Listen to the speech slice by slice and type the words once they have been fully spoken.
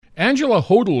Angela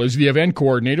Hodel is the event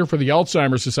coordinator for the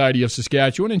Alzheimer's Society of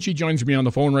Saskatchewan, and she joins me on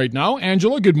the phone right now.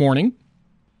 Angela, good morning.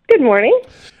 Good morning.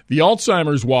 The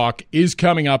Alzheimer's Walk is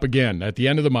coming up again at the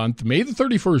end of the month. May the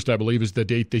 31st, I believe, is the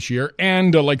date this year.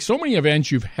 And like so many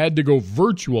events, you've had to go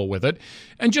virtual with it.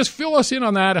 And just fill us in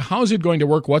on that. How's it going to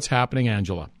work? What's happening,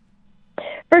 Angela?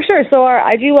 For sure. So our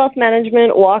IG Wealth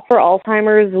Management Walk for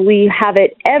Alzheimer's, we have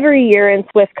it every year in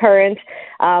Swift Current.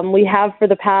 We have for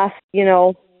the past,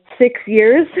 6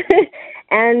 years.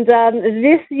 And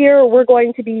this year, we're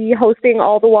going to be hosting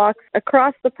all the walks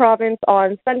across the province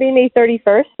on Sunday, May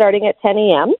 31st, starting at 10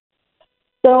 a.m.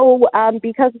 So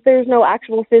because there's no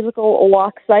actual physical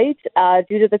walk site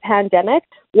due to the pandemic,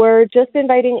 we're just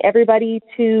inviting everybody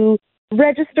to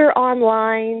register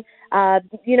online,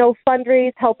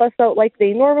 fundraise, help us out like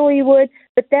they normally would.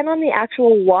 But then on the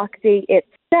actual walk day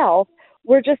itself,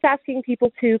 we're just asking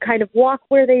people to kind of walk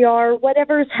where they are,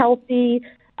 whatever's healthy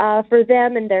for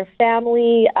them and their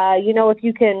family. If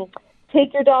you can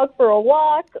take your dog for a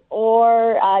walk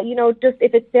or, just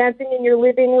if it's dancing in your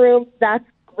living room, that's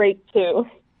great too.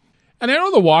 And I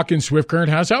know the walk in Swift Current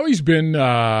has always been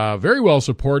very well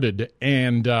supported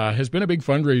and has been a big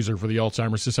fundraiser for the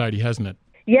Alzheimer's Society, hasn't it?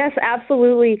 Yes,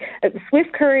 absolutely.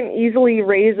 Swift Current easily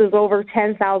raises over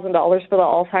 $10,000 for the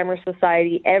Alzheimer's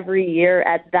Society every year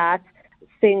at that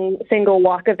single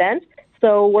walk event.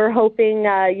 So we're hoping,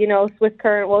 Swift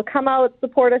Current will come out,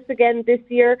 support us again this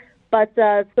year, but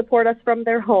support us from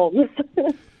their homes.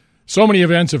 So many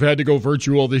events have had to go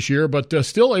virtual this year, but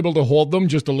still able to hold them,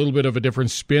 just a little bit of a different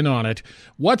spin on it.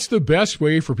 What's the best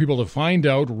way for people to find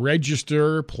out,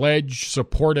 register, pledge,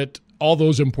 support it, all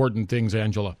those important things,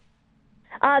 Angela?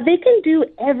 They can do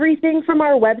everything from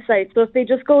our website. So if they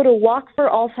just go to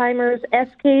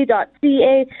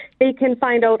walkforalzheimerssk.ca, they can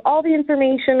find out all the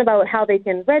information about how they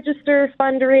can register,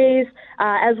 fundraise,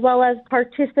 as well as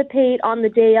participate on the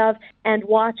day of and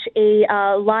watch a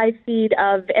live feed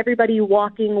of everybody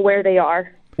walking where they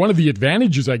are. One of the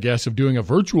advantages, I guess, of doing a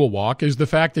virtual walk is the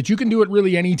fact that you can do it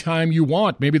really any time you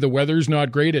want. Maybe the weather's not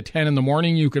great at 10 in the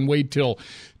morning. You can wait till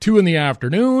 2 in the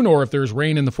afternoon, or if there's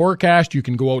rain in the forecast, you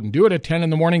can go out and do it at 10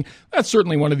 in the morning. That's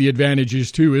certainly one of the advantages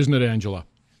too, isn't it, Angela?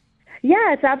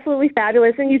 Yeah, it's absolutely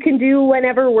fabulous, and you can do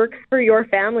whenever works for your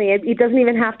family. It doesn't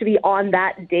even have to be on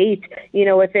that date.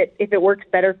 If it works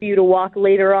better for you to walk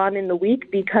later on in the week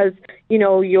because,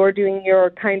 you're doing your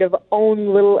kind of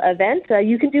own little event,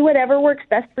 you can do whatever works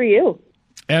best for you.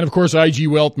 And, of course, IG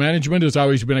Wealth Management has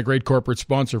always been a great corporate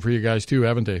sponsor for you guys, too,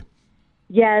 haven't they?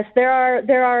 Yes,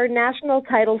 they're our national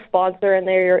title sponsor, and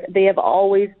they have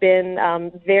always been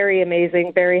very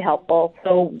amazing, very helpful.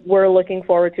 So we're looking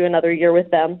forward to another year with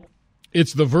them.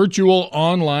 It's the virtual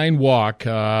online walk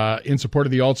in support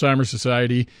of the Alzheimer's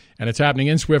Society, and it's happening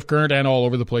in Swift Current and all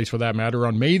over the place for that matter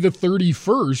on May the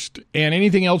 31st. And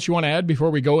anything else you want to add before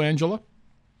we go, Angela?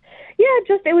 Yeah,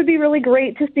 it would be really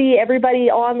great to see everybody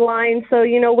online. So,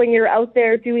 when you're out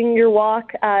there doing your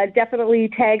walk, definitely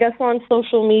tag us on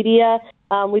social media.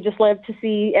 We just love to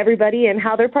see everybody and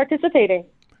how they're participating.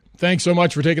 Thanks so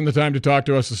much for taking the time to talk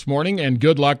to us this morning, and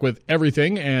good luck with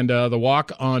everything and the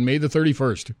walk on May the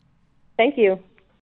 31st. Thank you.